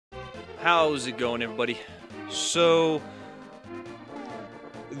How's it going, everybody? So,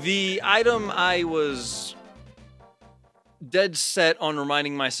 the item I was dead set on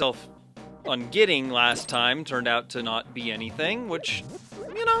reminding myself on getting last time turned out to not be anything, which,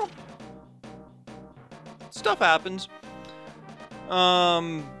 you know, stuff happens.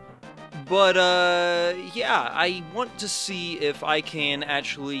 Yeah, I want to see if I can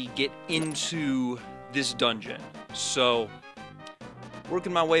actually get into this dungeon. So,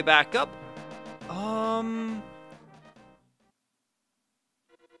 working my way back up.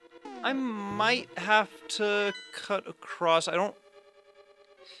 I might have to cut across.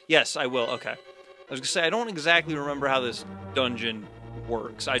 Yes, I will. Okay. I was gonna say, I don't exactly remember how this dungeon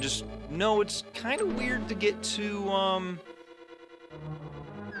works. I just know it's kind of weird to get to,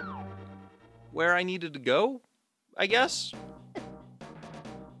 where I needed to go, I guess?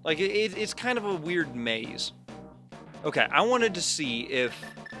 Like, it's kind of a weird maze. Okay, I wanted to see if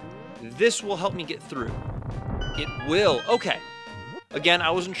this will help me get through. It will. Okay. Again,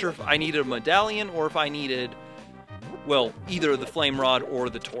 I wasn't sure if I needed a medallion or if I needed, well, either the flame rod or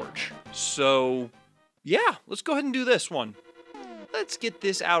the torch. So, yeah, let's go ahead and do this one. Let's get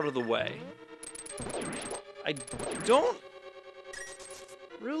this out of the way. I don't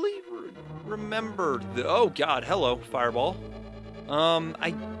really remember the... Oh, God, hello, fireball.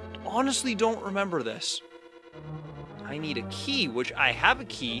 I honestly don't remember this. I need a key, which I have a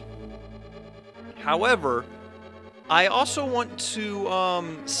key. However, I also want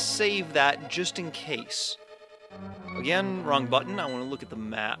to save that just in case. Again, wrong button. I want to look at the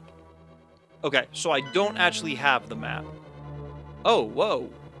map. Okay, so I don't actually have the map. Oh, whoa.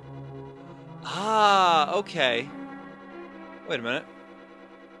 Ah, okay. Wait a minute.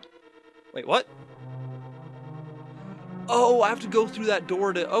 Wait, what? Oh, I have to go through that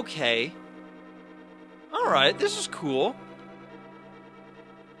door to... Okay. Alright, this is cool.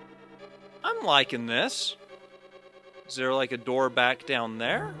 I'm liking this. Is there like a door back down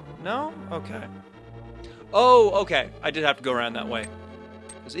there? No? Okay. Oh, okay. I did have to go around that way.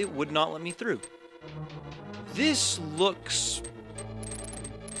 Because it would not let me through. This looks...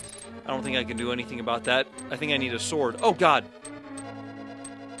 I don't think I can do anything about that. I think I need a sword. Oh, God.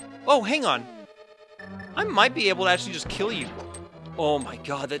 Oh, hang on. I might be able to actually just kill you. Oh my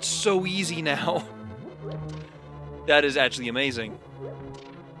God, that's so easy now. That is actually amazing.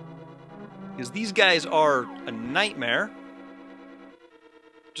 Because these guys are a nightmare.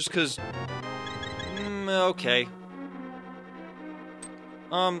 Just because... okay.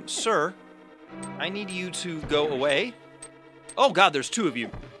 Sir. I need you to go away. Oh God, there's two of you.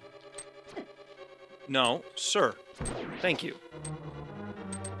 No, sir. Thank you.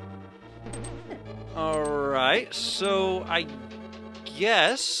 Alright, so I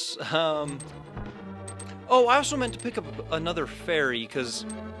guess, Oh, I also meant to pick up another fairy, because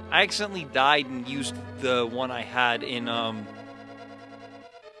I accidentally died and used the one I had in,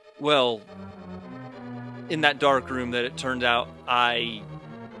 well, in that dark room that it turned out I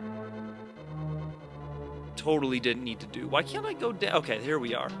totally didn't need to do. Why can't I go down? Okay, here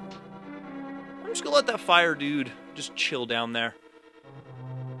we are. I'm just gonna let that fire dude just chill down there.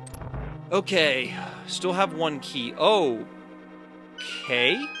 Okay, still have one key. Oh,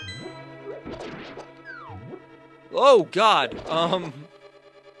 okay. Oh, God.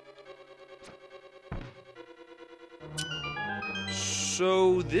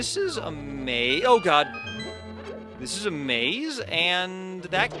 So this is a maze. Oh, God. This is a maze, and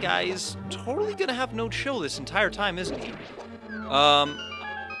that guy's totally gonna have no chill this entire time, isn't he?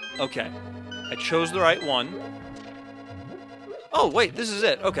 Okay. I chose the right one. Oh, wait, this is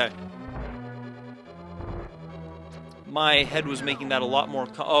it. Okay. My head was making that a lot more...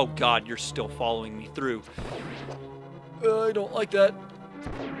 Oh, God, you're still following me through. I don't like that.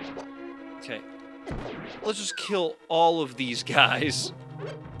 Okay. Let's just kill all of these guys.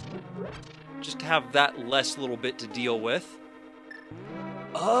 Just to have that less little bit to deal with.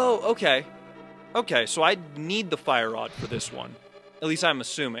 Oh, okay. Okay, so I need the fire rod for this one. At least I'm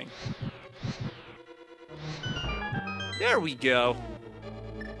assuming. There we go.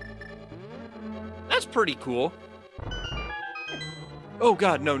 That's pretty cool. Oh,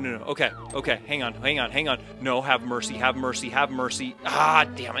 God, no, no, no. Okay, okay, hang on, hang on, hang on. No, have mercy, have mercy, have mercy. Ah,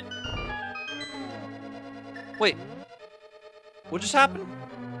 damn it. Wait. What just happened?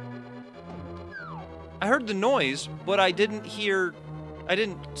 I heard the noise, but I didn't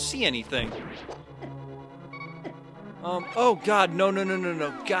see anything. Oh, God, no, no, no, no,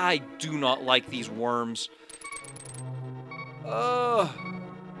 no. I do not like these worms. Oh,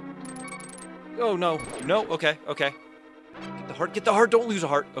 no. No, okay, okay. Get the heart, don't lose a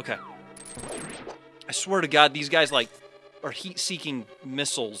heart. Okay. I swear to God, these guys, like, are heat-seeking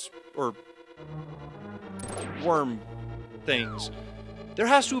missiles or worm things. There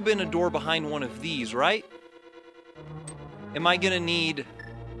has to have been a door behind one of these, right? Am I gonna need...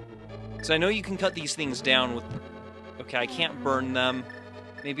 Because I know you can cut these things down with... Okay, I can't burn them.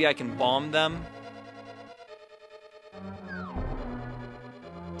 Maybe I can bomb them.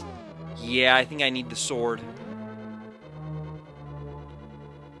 Yeah, I think I need the sword.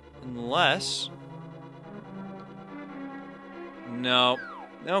 Unless... No.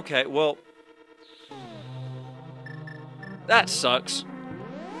 Okay, well... That sucks.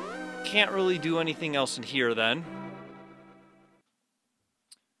 Can't really do anything else in here, then.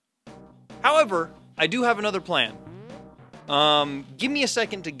 However, I do have another plan. Give me a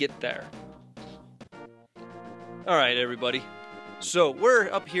second to get there. Alright, everybody. So, we're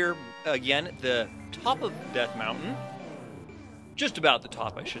up here, again, at the top of Death Mountain. Just about the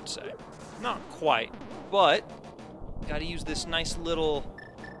top, I should say. Not quite, but... Gotta use this nice little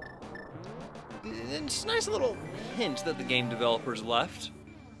hint that the game developers left.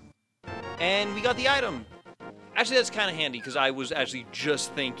 And we got the item. Actually, that's kind of handy, because I was actually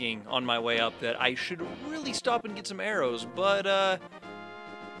just thinking on my way up that I should really stop and get some arrows, but,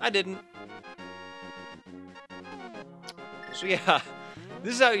 I didn't. So yeah,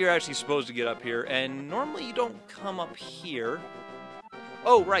 this is how you're actually supposed to get up here, and normally you don't come up here.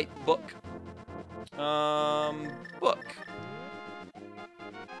 Oh, right, book. Book.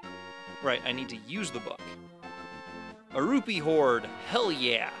 Right, I need to use the book. A rupee hoard, hell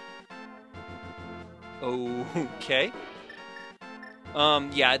yeah. Okay.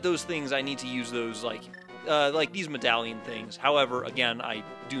 Yeah, those things, I need to use those, like these medallion things. However, again, I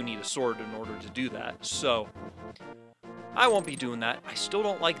do need a sword in order to do that, so... I won't be doing that. I still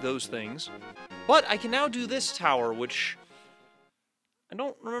don't like those things. But I can now do this tower, which... I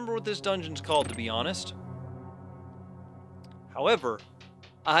don't remember what this dungeon's called, to be honest. However,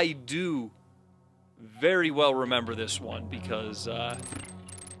 I do very well remember this one, because,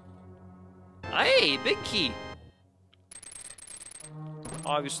 Hey, big key!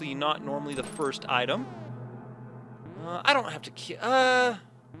 Obviously not normally the first item. I don't have to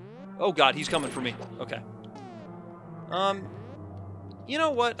Oh god, he's coming for me. Okay. You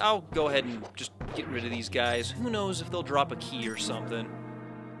know what? I'll go ahead and just get rid of these guys. Who knows if they'll drop a key or something.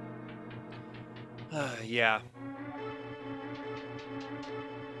 Yeah.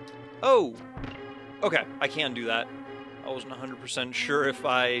 Oh! Okay, I can do that. I wasn't 100% sure if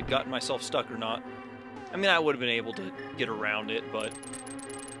I had gotten myself stuck or not. I mean, I would have been able to get around it, but...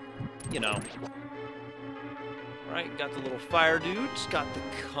 You know. Alright, got the little fire dudes, got the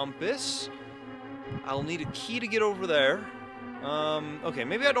compass. I'll need a key to get over there. Okay,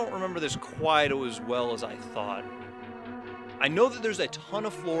 maybe I don't remember this quite as well as I thought. I know that there's a ton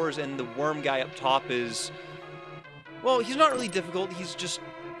of floors, and the worm guy up top is... Well, he's not really difficult, he's just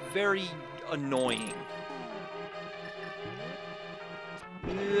very annoying.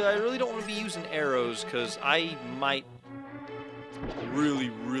 I really don't want to be using arrows, because I might really,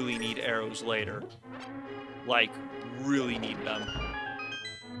 really need arrows later. Like, really need them.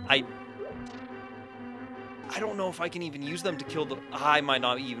 I don't know if I can even use them to kill the... I might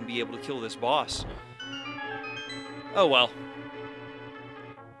not even be able to kill this boss. Oh well.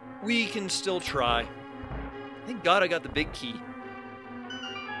 We can still try. Thank God I got the big key.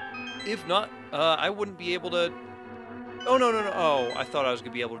 If not, I wouldn't be able to... Oh, no. Oh, I thought I was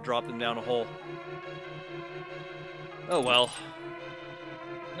going to be able to drop them down a hole. Oh well.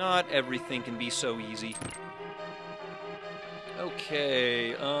 Not everything can be so easy.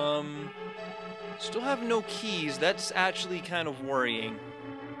 Okay, still have no keys. That's actually kind of worrying.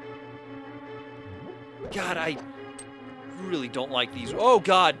 God, I really don't like these. Oh,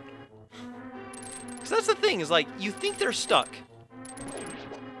 God! Because that's the thing, is like, you think they're stuck.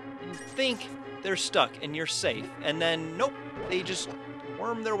 You think they're stuck, and you're safe. And then, nope, they just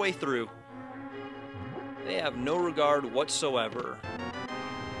worm their way through. They have no regard whatsoever.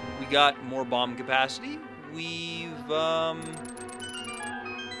 We got more bomb capacity. We've,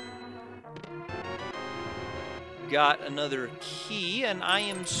 got another key, and I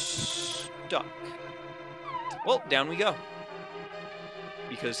am stuck. Well, down we go.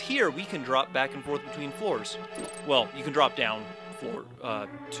 Because here, we can drop back and forth between floors. Well, you can drop down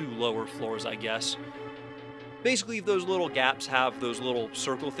two lower floors, I guess. Basically, if those little gaps have those little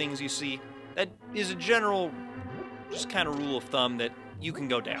circle things you see, that is a general, just kind of rule of thumb that you can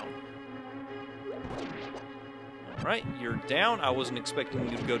go down. Alright, you're down. I wasn't expecting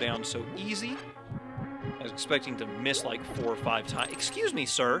you to go down so easy. I was expecting to miss like 4 or 5 times. Excuse me,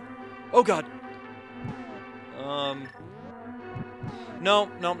 sir. Oh, God. No.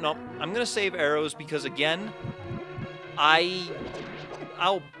 I'm gonna save arrows because, again,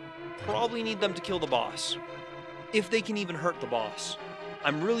 I'll probably need them to kill the boss. If they can even hurt the boss.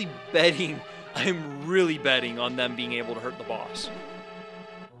 I'm really betting on them being able to hurt the boss.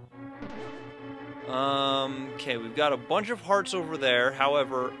 Okay, we've got a bunch of hearts over there.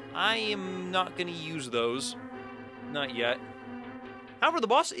 However, I am not going to use those. Not yet. However, the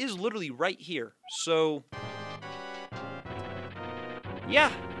boss is literally right here. So,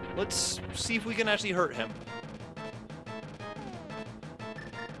 yeah, let's see if we can actually hurt him.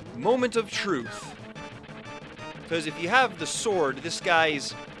 Moment of truth. Because if you have the sword, this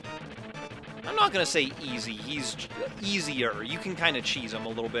guy's... I'm not going to say easy. He's easier. You can kind of cheese him a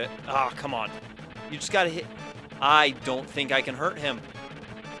little bit. Ah, come on. You just got to hit... I don't think I can hurt him.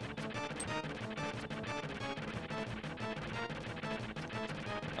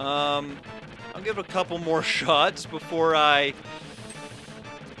 I'll give it a couple more shots before I...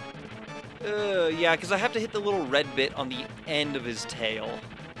 yeah, because I have to hit the little red bit on the end of his tail.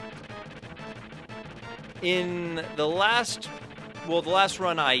 In the last... Well, the last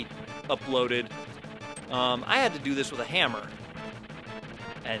run I uploaded, I had to do this with a hammer.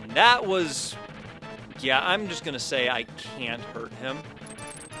 And that was... Yeah, I'm just going to say I can't hurt him.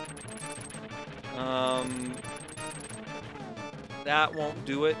 That won't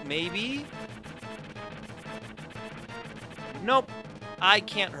do it, maybe? Nope, I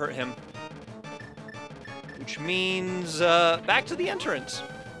can't hurt him. Which means, back to the entrance.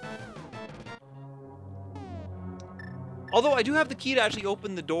 Although I do have the key to actually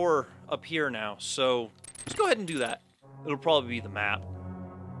open the door up here now, so let's go ahead and do that. It'll probably be the map.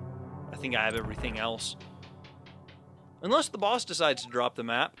 I think I have everything else. Unless the boss decides to drop the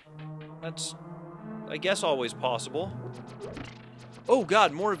map. That's, I guess, always possible. Oh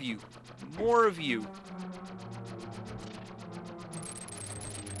god, more of you. More of you.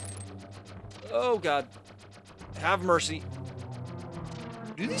 Oh god. Have mercy.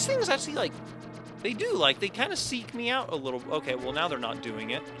 Do these things actually, like... They do, like, they kind of seek me out a little. Okay, well, now they're not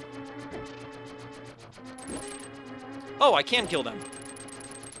doing it. Oh, I can kill them.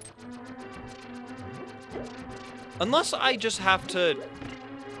 Unless I just have to...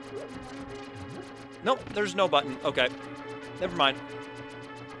 Nope, there's no button. Okay, never mind.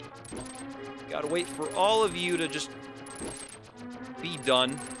 Gotta wait for all of you to just be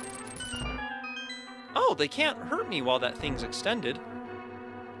done. Oh, they can't hurt me while that thing's extended.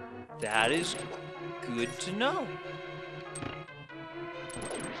 That is good to know.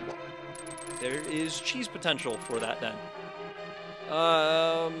 There is cheese potential for that, then.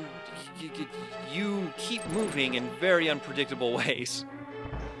 You keep moving in very unpredictable ways.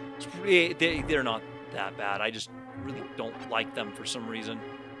 They're not that bad. I just really don't like them for some reason.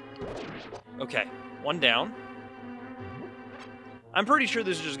 Okay, one down. I'm pretty sure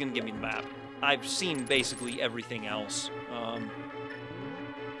this is just going to give me the map. I've seen basically everything else.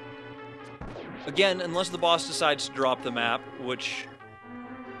 Again, unless the boss decides to drop the map, which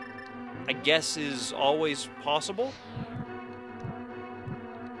I guess is always possible.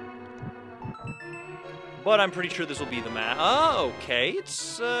 But I'm pretty sure this will be the map. Oh, okay.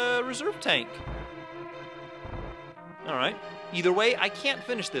 It's a reserve tank. Alright. Either way, I can't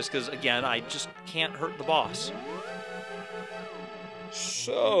finish this because, again, I just can't hurt the boss.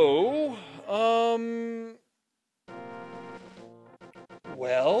 So,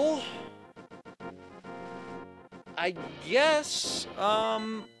 well, I guess,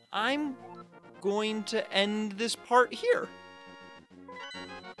 I'm going to end this part here.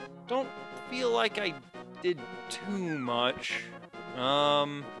 Don't feel like I did too much. I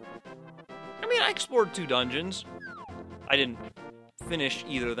mean, I explored 2 dungeons. I didn't finish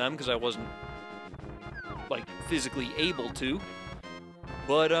either of them because I wasn't, like, physically able to.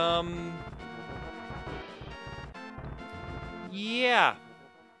 But, yeah.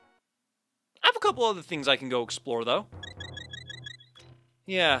 I have a couple other things I can go explore, though.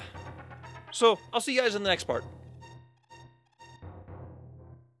 Yeah. So, I'll see you guys in the next part.